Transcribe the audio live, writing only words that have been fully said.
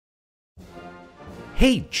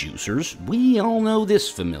Hey juicers, we all know this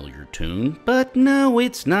familiar tune, but no,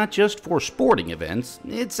 it's not just for sporting events,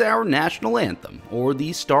 it's our national anthem, or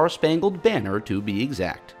the Star-Spangled Banner to be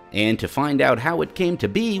exact. And to find out how it came to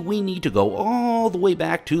be, we need to go all the way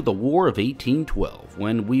back to the War of 1812,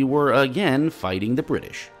 when we were again fighting the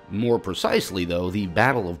British. More precisely though, the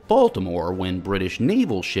Battle of Baltimore, when British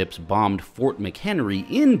naval ships bombed Fort McHenry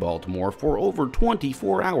in Baltimore for over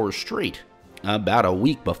 24 hours straight. About a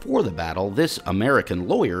week before the battle, this American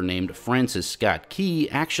lawyer named Francis Scott Key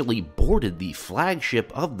actually boarded the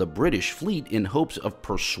flagship of the British fleet in hopes of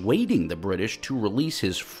persuading the British to release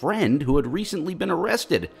his friend who had recently been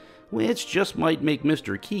arrested, which just might make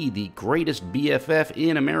Mr. Key the greatest BFF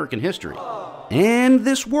in American history. And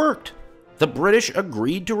this worked. The British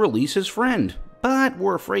agreed to release his friend, but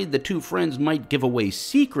were afraid the two friends might give away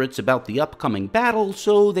secrets about the upcoming battle,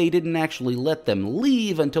 so they didn't actually let them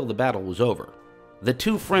leave until the battle was over. The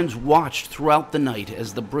two friends watched throughout the night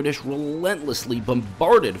as the British relentlessly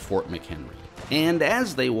bombarded Fort McHenry, and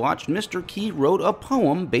as they watched, Mr. Key wrote a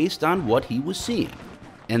poem based on what he was seeing.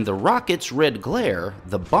 And the rockets' red glare,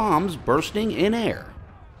 the bombs bursting in air.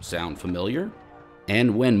 Sound familiar?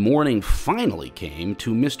 And when morning finally came,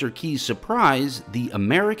 to Mr. Key's surprise, the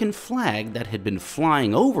American flag that had been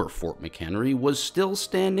flying over Fort McHenry was still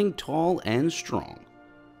standing tall and strong.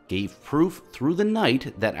 Gave proof through the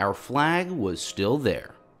night that our flag was still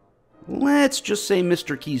there. Let's just say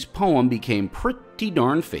Mr. Key's poem became pretty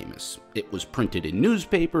darn famous. It was printed in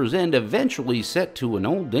newspapers and eventually set to an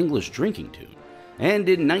old English drinking tune. And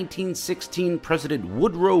in 1916, President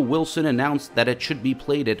Woodrow Wilson announced that it should be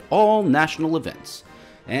played at all national events.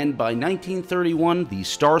 And by 1931, the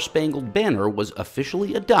Star-Spangled Banner was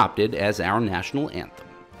officially adopted as our national anthem,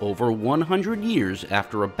 over 100 years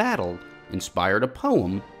after a battle inspired a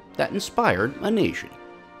poem that inspired a nation.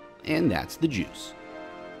 And that's the juice.